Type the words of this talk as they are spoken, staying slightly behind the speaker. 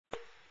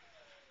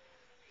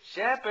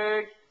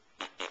Shepherd.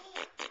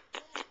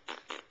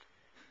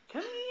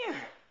 Come here.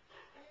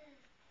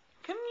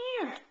 Come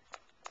here.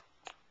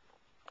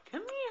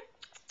 Come here.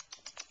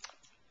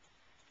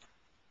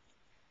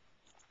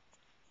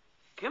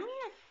 Come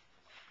here.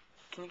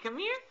 Can you come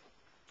here?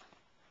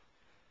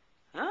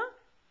 Huh?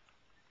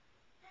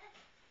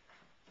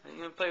 Are you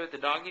going to play with the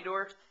doggy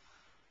door?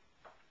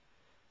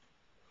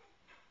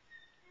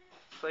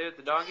 Play with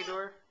the doggy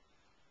door?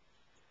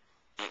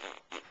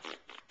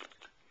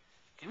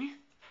 Come here.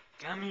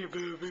 Come here,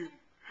 baby.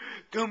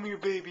 Come here,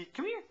 baby.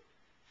 Come here.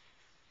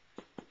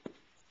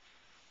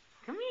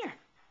 Come here.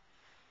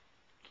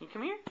 Can you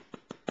come here?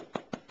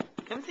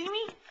 Come see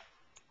me?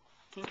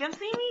 Can you come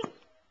see me?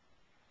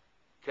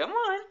 Come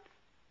on.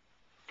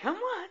 Come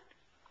on.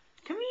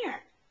 Come here.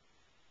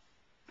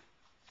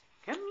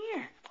 Come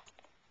here.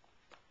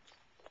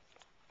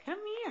 Come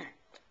here.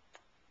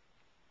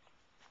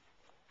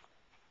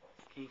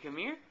 Can you come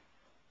here?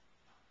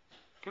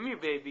 Come here,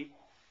 baby.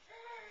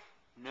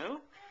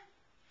 No?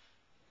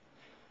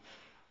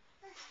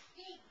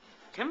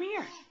 Come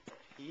here.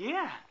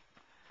 Yeah.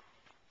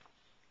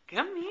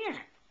 Come here.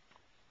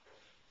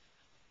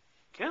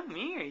 Come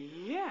here.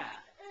 Yeah.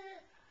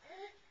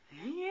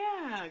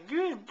 Yeah.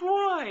 Good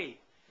boy.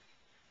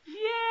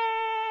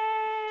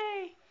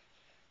 Yay!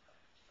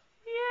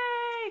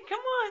 Yay! Come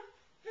on.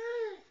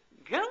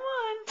 Come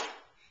on.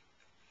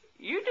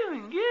 You're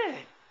doing good.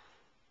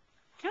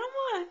 Come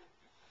on.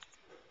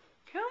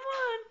 Come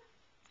on.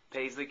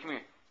 Paisley, come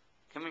here.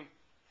 Come here.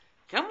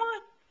 Come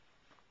on.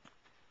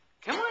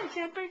 Come on,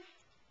 Shepherd.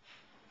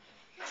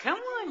 Come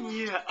on,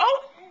 yeah.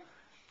 Oh!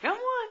 Come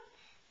on.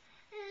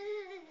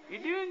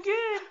 You're doing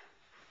good.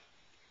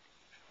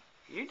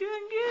 You're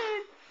doing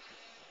good.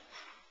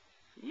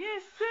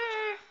 Yes,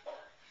 sir.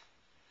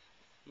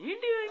 You're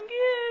doing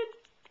good.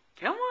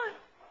 Come on.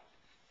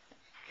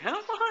 Come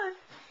on.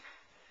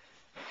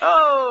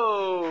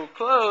 Oh,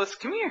 close.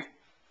 Come here.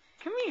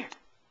 Come here.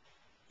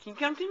 Can you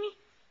come to me?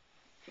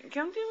 Can you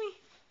come to me?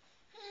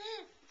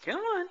 Come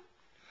on.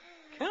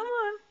 Come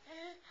on.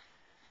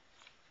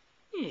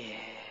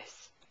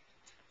 Yes.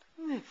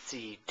 Let's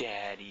see,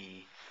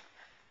 Daddy.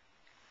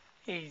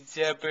 Hey,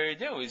 Shepherd,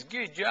 that was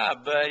good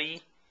job,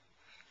 buddy.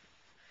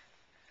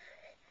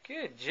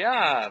 Good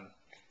job.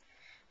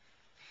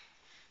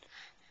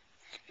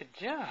 Good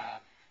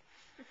job.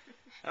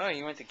 Oh,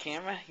 you want the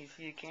camera? You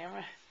see the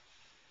camera?